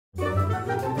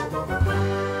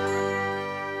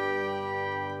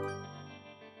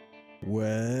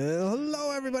Well,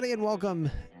 hello everybody and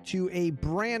welcome to a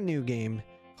brand new game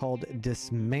called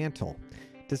Dysmantle.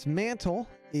 Dysmantle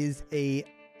is a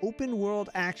open world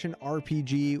action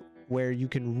RPG where you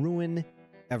can ruin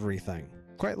everything.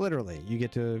 Quite literally, you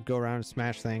get to go around and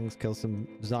smash things, kill some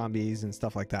zombies and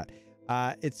stuff like that.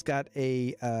 It's got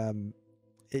a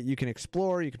you can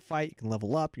explore, you can fight, you can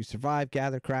level up, you survive,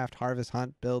 gather, craft, harvest,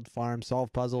 hunt, build, farm,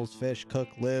 solve puzzles, fish, cook,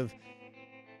 live.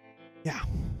 Yeah,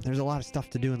 there's a lot of stuff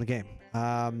to do in the game.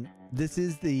 This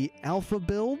is the alpha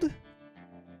build.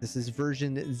 This is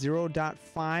version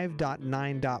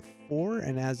 0.5.9.4,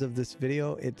 and as of this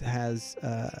video, it has,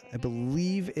 I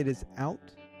believe it is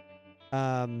out.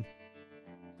 I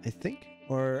think,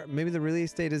 or maybe the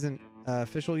release date isn't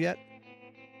official yet,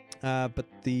 but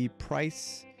the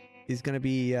price is going to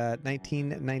be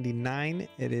 $19.99.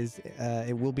 It is,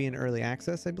 it will be in early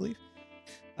access, I believe.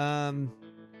 I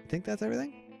think that's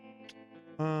everything.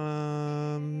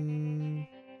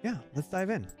 Yeah, let's dive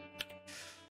in.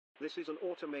 This is an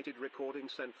automated recording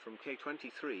sent from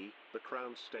K23, the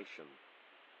Crown Station.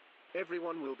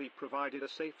 Everyone will be provided a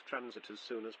safe transit as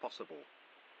soon as possible.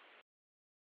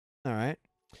 All right.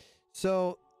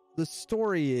 So the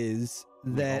story is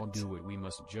that we all do what we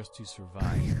must just to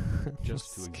survive,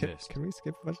 just to exist. Can we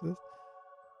skip a bunch of this?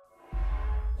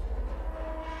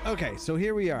 Okay, so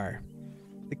here we are.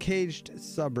 The caged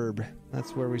suburb.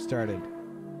 That's where we started.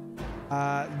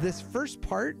 This first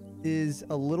part is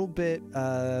a little bit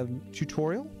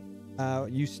tutorial.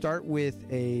 You start with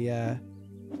a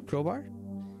crowbar,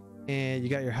 and you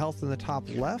got your health in the top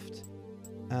left.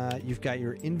 You've got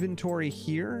your inventory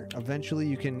here. Eventually,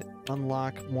 you can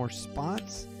unlock more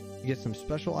spots. You get some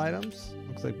special items.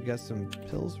 Looks like we got some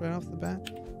pills right off the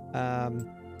bat.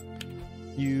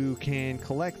 You can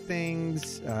collect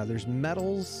things. There's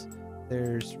medals.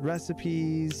 There's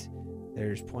recipes.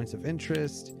 There's points of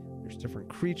interest. There's different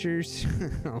creatures.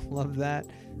 I love that.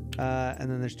 And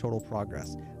then there's total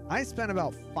progress. I spent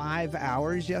about 5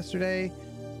 hours yesterday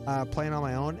playing on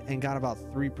my own and got about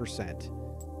 3%.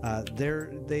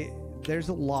 There's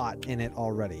a lot in it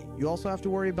already. You also have to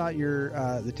worry about your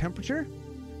the temperature.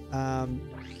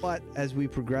 But as we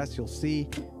progress, you'll see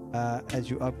as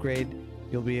you upgrade,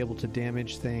 you'll be able to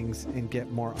damage things and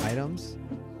get more items.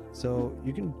 So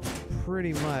you can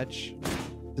pretty much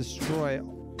destroy a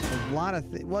lot of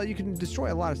well, you can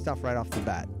destroy a lot of stuff right off the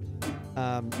bat.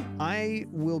 I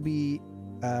will be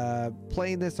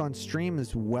playing this on stream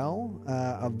as well,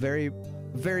 a very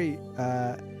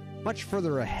much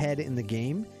further ahead in the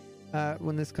game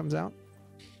when this comes out.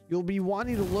 You'll be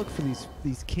wanting to look for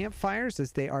these campfires,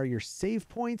 as they are your save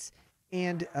points,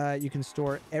 and you can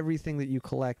store everything that you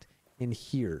collect in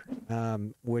here,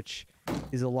 which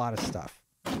is a lot of stuff.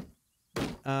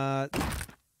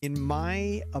 In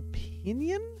my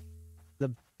opinion,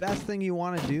 the best thing you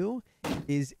want to do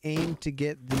is aim to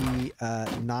get the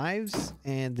knives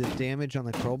and the damage on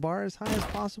the crowbar as high as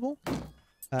possible.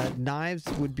 Knives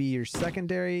would be your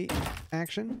secondary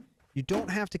action. You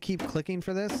don't have to keep clicking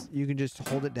for this. You can just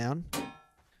hold it down.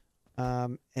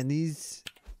 And these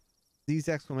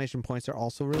exclamation points are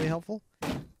also really helpful.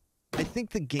 I think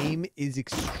the game is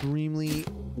extremely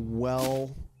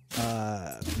well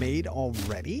made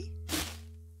already.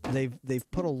 They've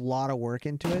put a lot of work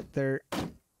into it.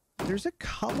 There's a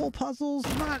couple puzzles,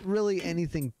 not really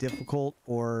anything difficult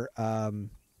or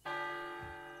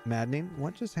maddening.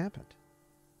 What just happened?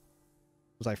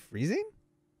 Was I freezing?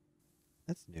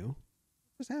 That's new.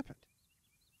 What just happened?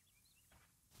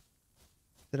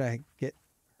 Did I get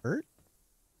hurt?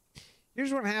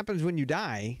 Here's what happens when you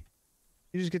die.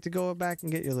 You just get to go back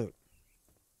and get your loot.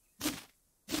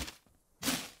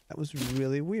 That was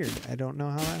really weird. I don't know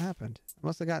how that happened. I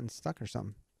must have gotten stuck or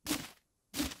something.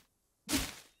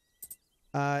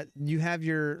 You have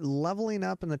your leveling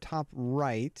up in the top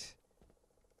right.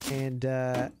 And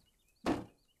I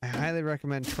highly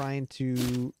recommend trying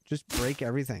to just break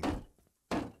everything.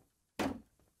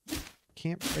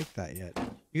 Can't break that yet.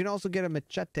 You can also get a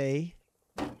machete,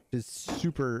 which is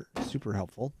super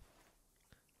helpful.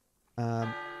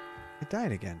 I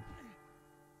died again.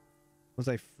 Was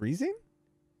I freezing?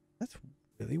 That's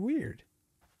really weird.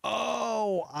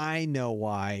 Oh, I know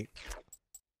why.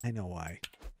 I know why.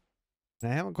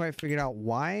 And I haven't quite figured out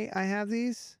why I have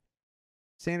these.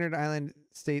 Standard island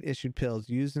state issued pills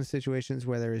used in situations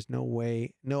where there is no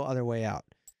other way out.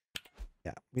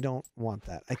 Yeah, we don't want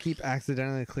that. I keep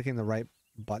accidentally clicking the right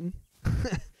button.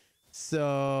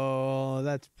 So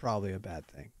that's probably a bad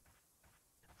thing.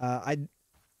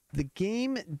 The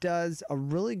game does a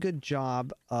really good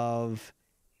job of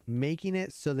making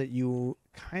it so that you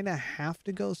kind of have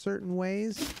to go certain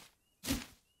ways.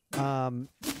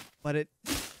 But it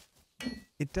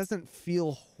doesn't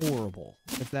feel horrible,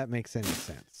 if that makes any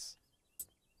sense.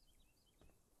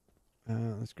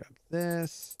 Let's grab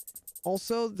this.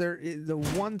 Also, the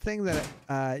one thing that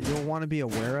you'll want to be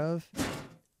aware of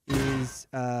is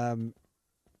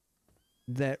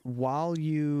that while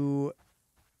you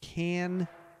can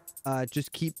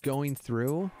just keep going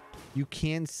through, you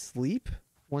can sleep.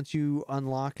 Once you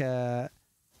unlock a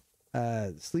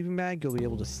sleeping bag, you'll be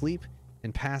able to sleep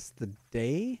and pass the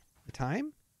day, the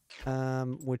time,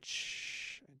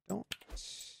 which I don't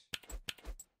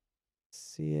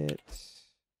see it.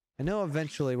 I know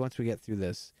eventually once we get through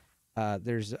this,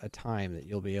 there's a time that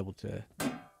you'll be able to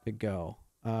go.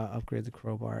 Upgrade the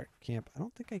crowbar at camp. I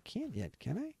don't think I can yet,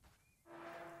 can I?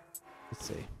 Let's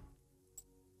see.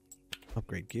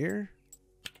 Upgrade gear.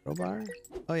 Crowbar.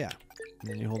 Oh yeah. And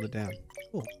then you hold it down.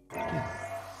 Cool. Yeah.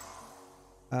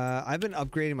 I've been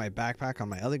upgrading my backpack on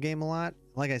my other game a lot.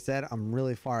 Like I said, I'm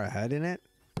really far ahead in it.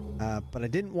 But I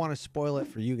didn't want to spoil it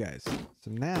for you guys. So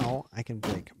now I can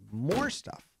break more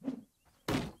stuff.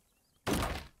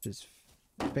 Which is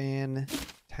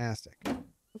fantastic. I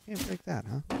can't break that,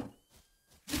 huh?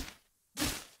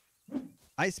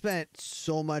 I spent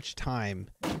so much time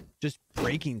just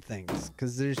breaking things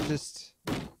because there's just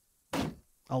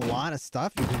a lot of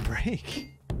stuff you can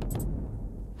break.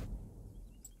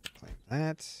 Claim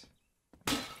that.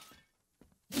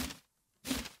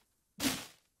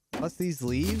 Plus these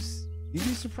leaves, you'd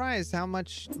be surprised how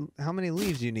many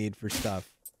leaves you need for stuff.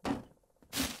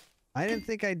 I didn't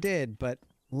think I did, but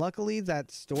luckily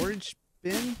that storage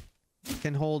bin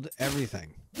can hold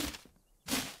everything.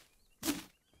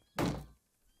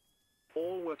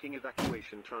 All working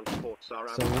evacuation transports are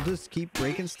out. So we'll just keep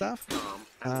breaking stuff.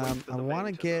 I want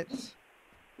to get...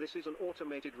 This is an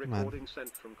automated recording sent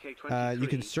from K23. You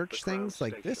can search things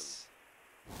like this.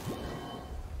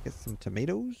 Get some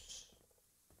tomatoes.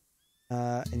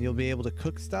 And you'll be able to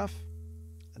cook stuff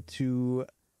to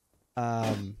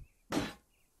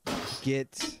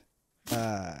get...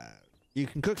 you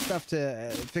can cook stuff to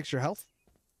fix your health.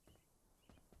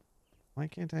 Why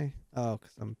can't I? Oh,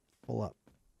 because I'm full up.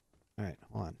 Alright,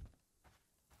 hold on.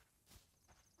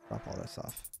 Drop all this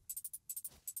off.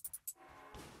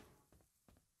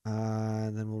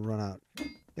 And then we'll run out.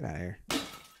 Get out of here.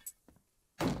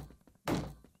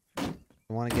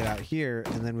 I want to get out here,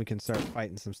 and then we can start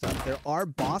fighting some stuff. There are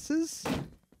bosses.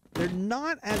 They're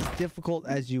not as difficult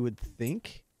as you would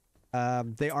think.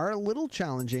 They are a little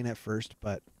challenging at first,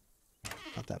 but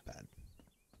not that bad.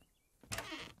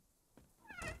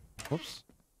 Whoops.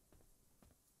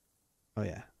 Oh,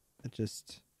 yeah. It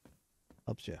just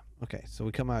helps you. Okay, so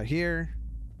we come out here.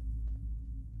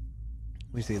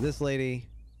 We see this lady.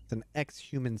 It's an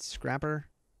ex-human scrapper.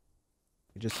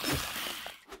 We just...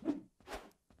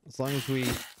 As long as we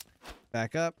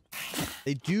back up.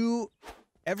 They do...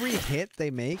 Every hit they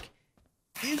make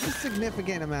is a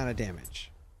significant amount of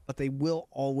damage. But they will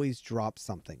always drop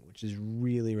something, which is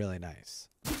really, really nice.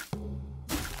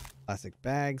 Plastic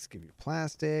bags give you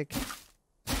plastic.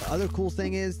 The other cool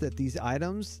thing is that these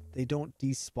items, they don't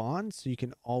despawn, so you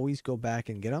can always go back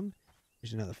and get them.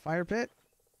 There's another fire pit,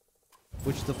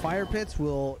 which the fire pits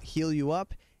will heal you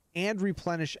up and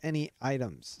replenish any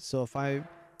items. So if I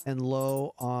am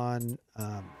low on,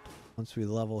 once we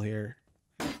level here,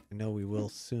 I know we will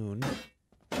soon,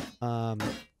 we'll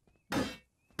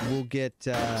get,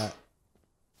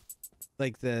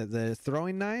 like the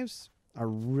throwing knives are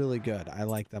really good. I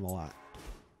like them a lot.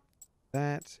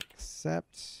 That,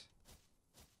 except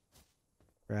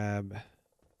grab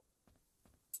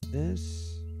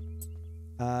this.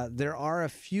 There are a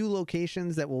few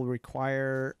locations that will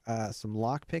require some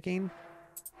lock picking.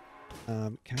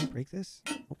 Can I break this?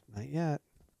 Oh, not yet.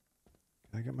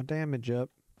 I got my damage up.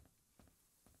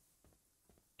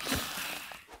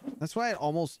 That's why it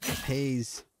almost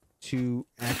pays to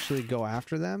actually go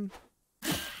after them,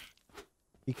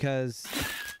 because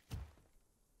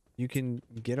you can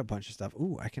get a bunch of stuff.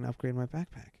 Ooh, I can upgrade my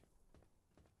backpack.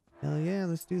 Hell yeah,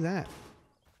 let's do that.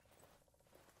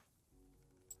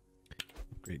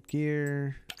 Upgrade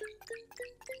gear.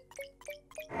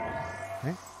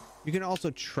 Okay. You can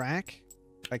also track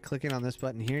by clicking on this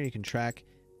button here. You can track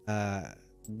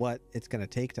what it's going to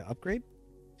take to upgrade,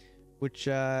 which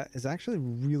is actually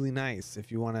really nice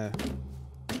if you want to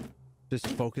just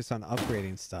focus on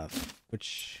upgrading stuff,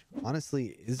 which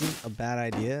honestly isn't a bad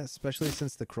idea, especially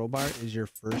since the crowbar is your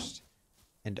first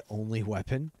and only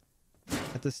weapon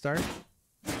at the start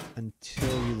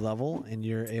until you level and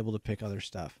you're able to pick other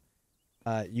stuff.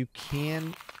 You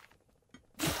can...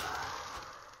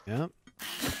 Yep.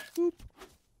 Boop.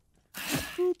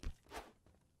 Boop.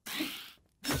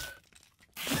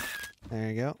 There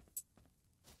you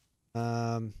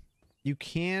go. You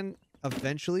can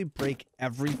eventually break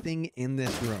everything in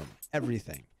this room.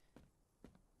 Everything.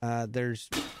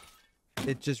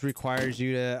 It just requires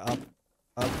you to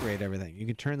upgrade everything. You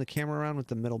can turn the camera around with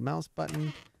the middle mouse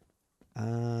button.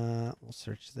 We'll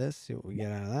search this, see what we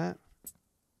get out of that.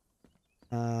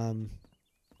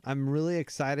 I'm really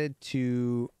excited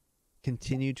to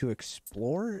continue to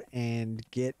explore and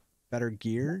get better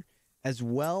gear, as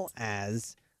well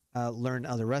as learn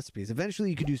other recipes. Eventually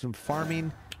you could do some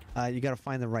farming. You got to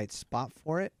find the right spot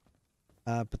for it,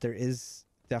 but there is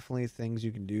definitely things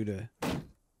you can do to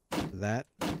that.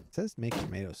 It says make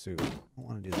tomato soup. I don't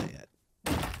want to do that yet.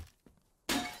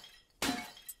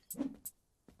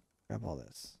 Grab all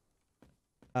this.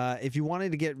 If you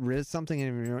wanted to get rid of something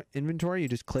in your inventory, you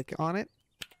just click on it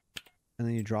and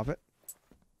then you drop it.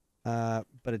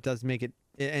 But it does make it,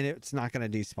 and it's not going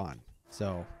to despawn,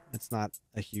 so it's not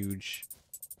a huge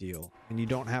deal. And you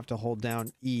don't have to hold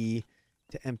down E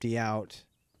to empty out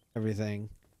everything.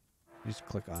 You just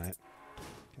click on it.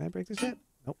 Can I break this yet?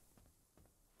 Nope.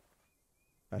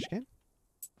 Trash can?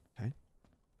 Okay.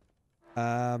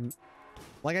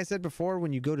 Like I said before,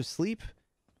 when you go to sleep,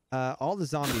 all the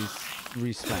zombies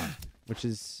respawn, which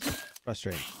is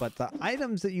frustrating. But the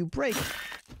items that you break,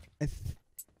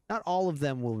 not all of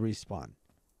them will respawn.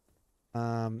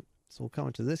 So we'll come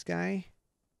into this guy.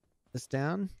 This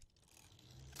down.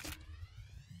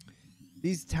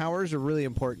 These towers are really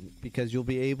important because you'll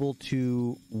be able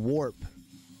to warp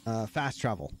fast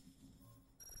travel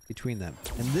between them.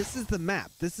 And this is the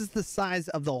map. This is the size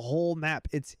of the whole map.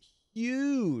 It's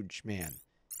huge, man.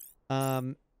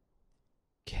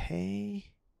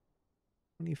 Okay.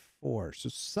 24. So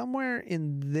somewhere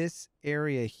in this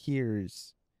area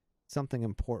here's something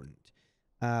important.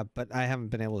 But I haven't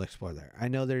been able to explore there. I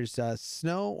know there's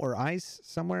snow or ice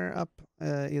somewhere up,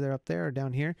 either up there or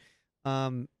down here.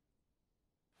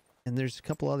 And there's a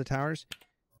couple other towers.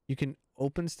 You can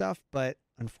open stuff, but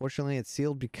unfortunately it's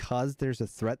sealed because there's a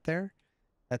threat there.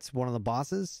 That's one of the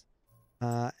bosses.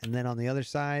 And then on the other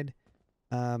side,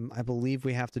 I believe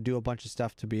we have to do a bunch of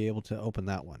stuff to be able to open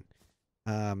that one.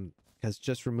 Because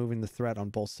just removing the threat on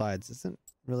both sides isn't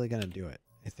really going to do it,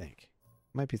 I think.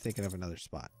 Might be thinking of another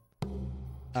spot.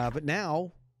 But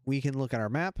now we can look at our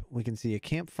map. We can see a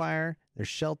campfire. There's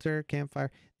shelter, campfire.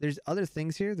 There's other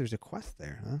things here. There's a quest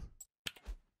there, huh?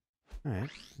 All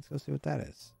right, let's go see what that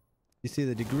is. You see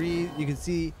the degree. You can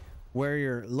see where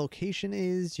your location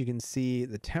is. You can see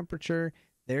the temperature.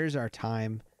 There's our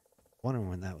time. Wondering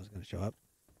when that was going to show up.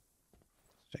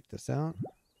 Check this out.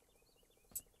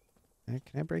 Okay,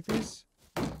 can I break these?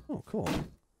 Oh, cool.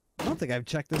 I don't think I've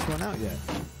checked this one out yet.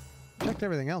 Checked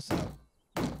everything else out.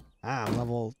 Ah,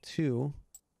 level 2.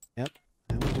 Yep.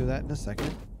 And we'll do that in a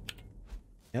second.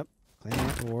 Yep. Claim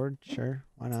that reward. Sure.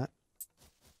 Why not?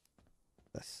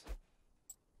 This.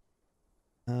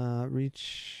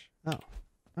 Reach. Oh.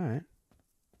 Alright.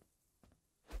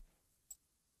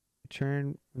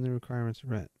 Return when the requirements are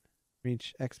met.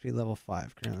 Reach XP level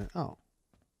 5. Currently. Oh.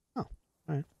 Oh.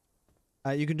 Alright.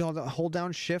 You can hold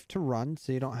down shift to run,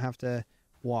 so you don't have to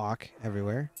walk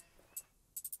everywhere.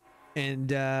 And,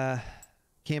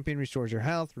 camping restores your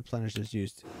health, replenishes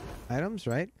used items,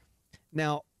 right?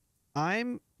 Now,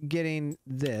 I'm getting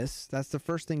this. That's the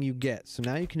first thing you get. So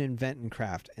now you can invent and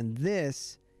craft. And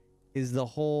this is the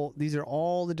whole... These are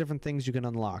all the different things you can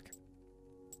unlock.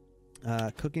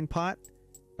 Cooking pot,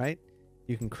 right?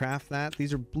 You can craft that.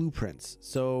 These are blueprints.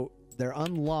 So they're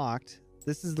unlocked.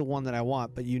 This is the one that I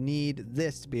want, but you need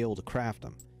this to be able to craft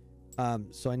them.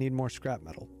 So I need more scrap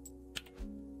metal.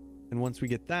 And once we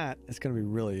get that, it's going to be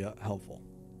really helpful.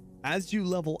 As you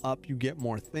level up, you get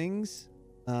more things.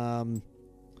 I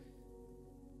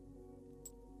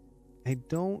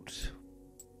don't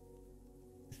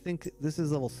think this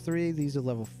is level 3. These are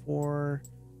level 4.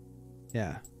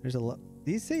 Yeah, there's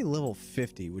these say level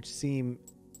 50, which seem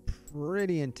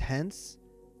pretty intense.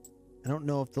 I don't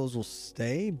know if those will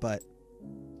stay, but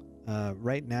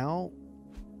right now,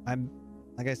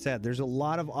 like I said, there's a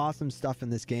lot of awesome stuff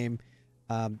in this game.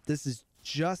 This is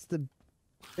just the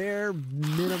bare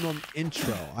minimum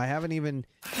intro. I haven't even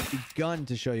begun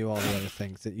to show you all the other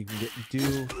things that you can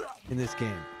do in this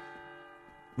game.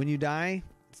 When you die,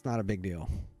 it's not a big deal,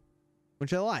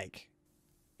 which I like,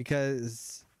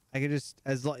 because I can just,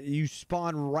 you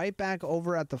spawn right back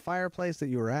over at the fireplace that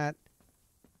you were at.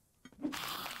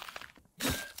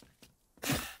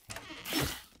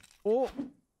 Oh,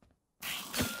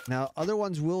 now other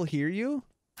ones will hear you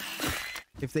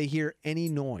if they hear any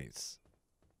noise.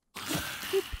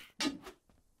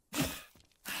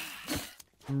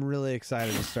 I'm really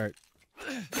excited to start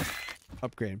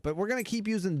upgrading, but we're gonna keep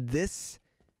using this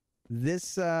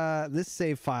this this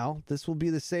save file. This will be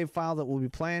the save file that we'll be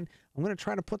playing. I'm gonna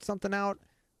try to put something out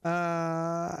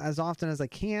as often as I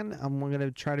can. I'm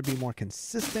gonna try to be more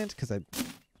consistent because I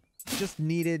just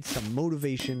needed some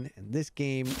motivation in this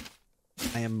game.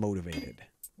 I am motivated.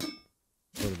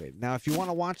 Now, if you want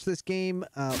to watch this game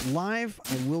live,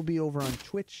 I will be over on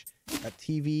Twitch at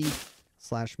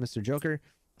TV/Mr. Joker.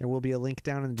 There will be a link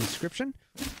down in the description.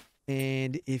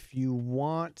 And if you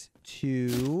want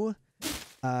to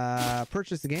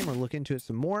purchase the game or look into it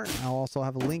some more, I'll also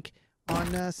have a link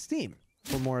on Steam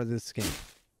for more of this game.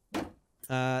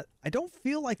 I don't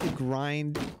feel like the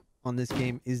grind on this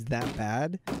game is that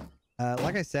bad.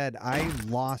 Like I said, I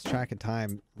lost track of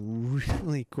time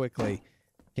really quickly.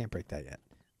 Can't break that yet.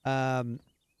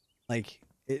 Like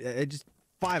it just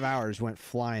 5 hours went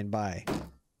flying by.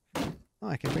 Oh,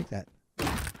 I can't break that.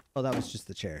 Oh, that was just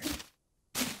the chair.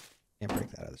 Can't break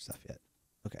that other stuff yet.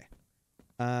 Okay.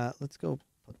 Let's go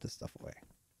put this stuff away.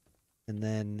 And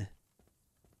then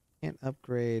can't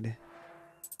upgrade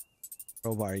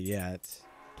crowbar yet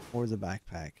or the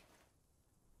backpack.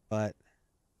 But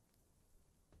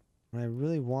what I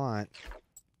really want,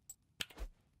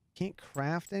 can't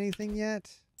craft anything yet.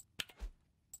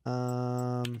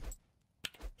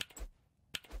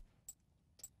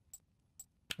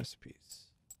 Recipes.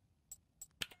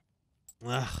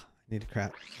 Ugh, I need to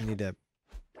craft. I need to.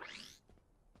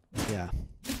 Yeah,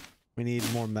 we need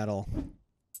more metal.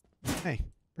 Hey,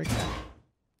 break that.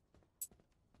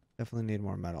 Definitely need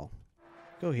more metal.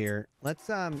 Go here. Let's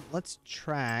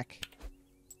track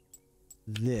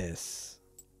this.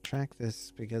 Track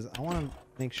this because I want to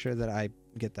make sure that I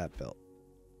get that built.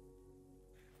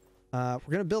 We're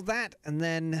gonna build that, and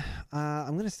then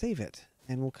I'm gonna save it,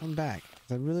 and we'll come back.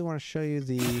 I really want to show you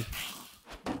the.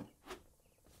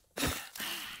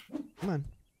 Come on.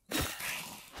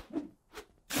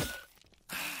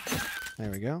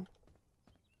 There we go.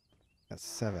 Got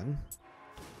 7.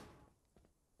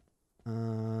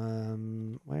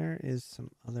 Where is some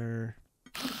other?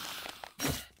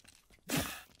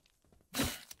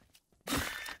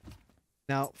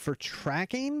 Now for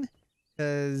tracking,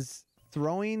 because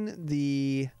throwing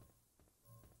the.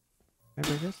 Can I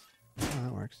break this? Oh,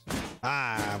 that works.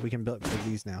 Ah, we can build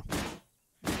these now.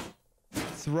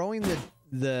 Throwing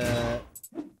the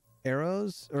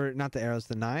arrows, or not the arrows,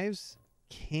 the knives,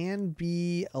 can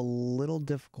be a little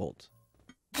difficult.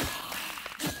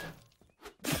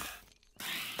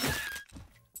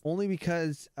 Only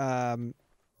because the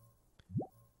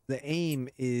aim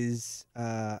is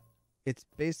it's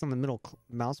based on the middle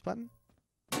mouse button.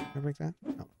 Can I break that?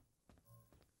 No.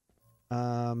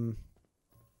 Let's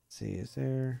see, is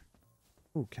there?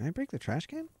 Ooh, can I break the trash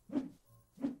can?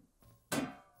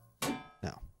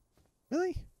 No.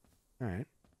 Really? All right.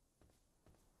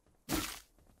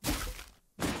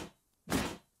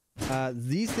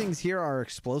 These things here are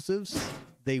explosives.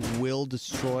 They will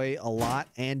destroy a lot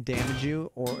and damage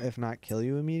you, or if not, kill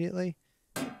you immediately.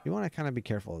 You want to kind of be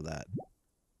careful of that.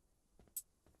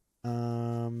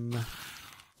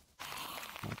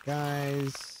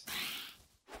 Guys.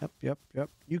 Yep.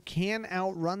 You can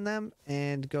outrun them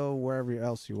and go wherever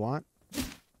else you want.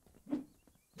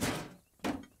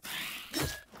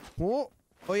 Whoa.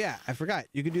 Oh yeah, I forgot.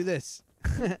 You can do this.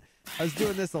 I was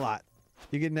doing this a lot.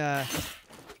 You can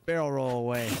barrel roll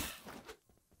away.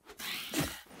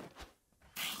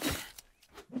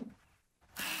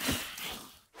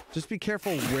 Just be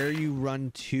careful where you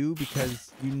run to,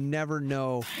 because you never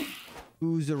know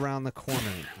who's around the corner.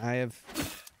 I have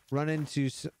run into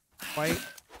quite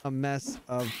a mess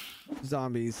of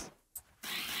zombies.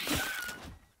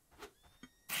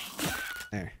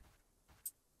 There.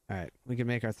 Alright, we can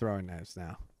make our throwing knives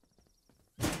now.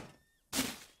 I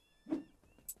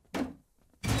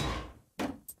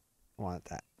want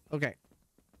that. Okay.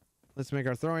 Let's make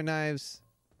our throwing knives.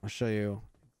 I'll show you.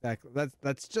 Exactly.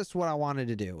 That's just what I wanted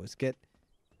to do, was get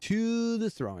to the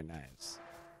throwing knives.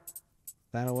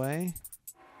 That away.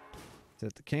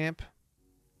 Set the camp.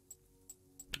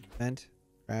 Vent.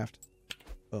 Craft.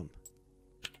 Boom.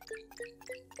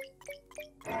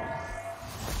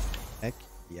 Heck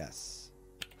yes.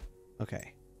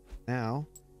 Okay. Now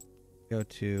go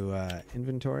to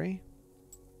inventory.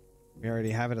 We already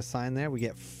have it assigned there. We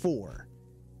get 4.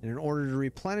 And in order to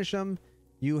replenish them,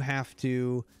 you have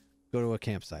to go to a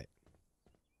campsite.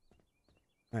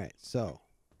 All right, so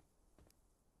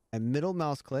I middle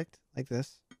mouse clicked like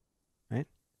this, right?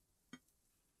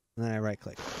 And then I right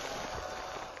click.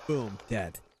 Boom,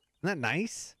 dead. Isn't that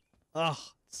nice? Oh,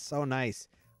 so nice.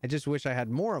 I just wish I had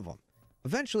more of them.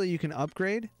 Eventually you can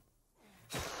upgrade.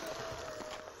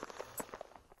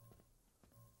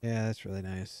 Yeah, that's really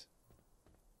nice.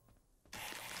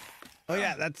 Oh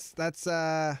yeah, that's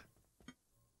oh,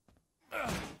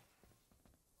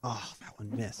 that one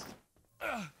missed.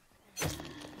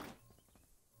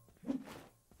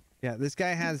 Yeah, this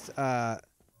guy has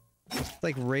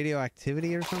like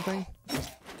radioactivity or something.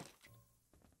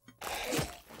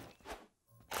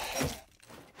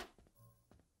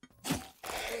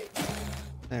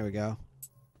 There we go.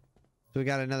 So we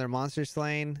got another monster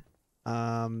slain.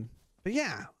 But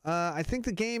yeah, I think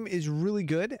the game is really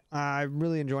good. I'm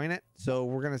really enjoying it. So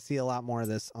we're going to see a lot more of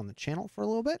this on the channel for a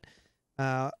little bit.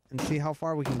 And see how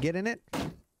far we can get in it.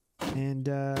 And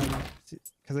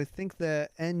because I think the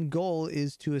end goal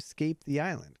is to escape the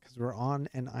island. Because we're on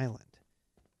an island.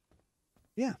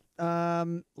 Yeah.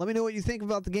 Let me know what you think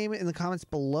about the game in the comments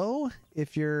below.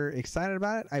 If you're excited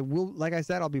about it. I will, like I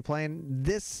said, I'll be playing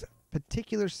this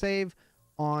particular save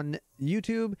on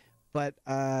YouTube. But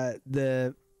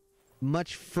the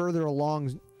much further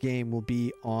along game will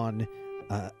be on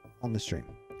the stream,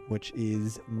 which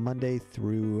is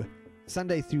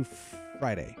Sunday through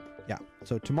Friday. Yeah,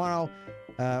 so tomorrow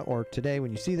or today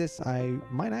when you see this, I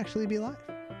might actually be live.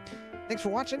 Thanks for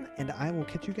watching, and I will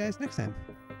catch you guys next time.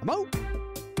 I'm out.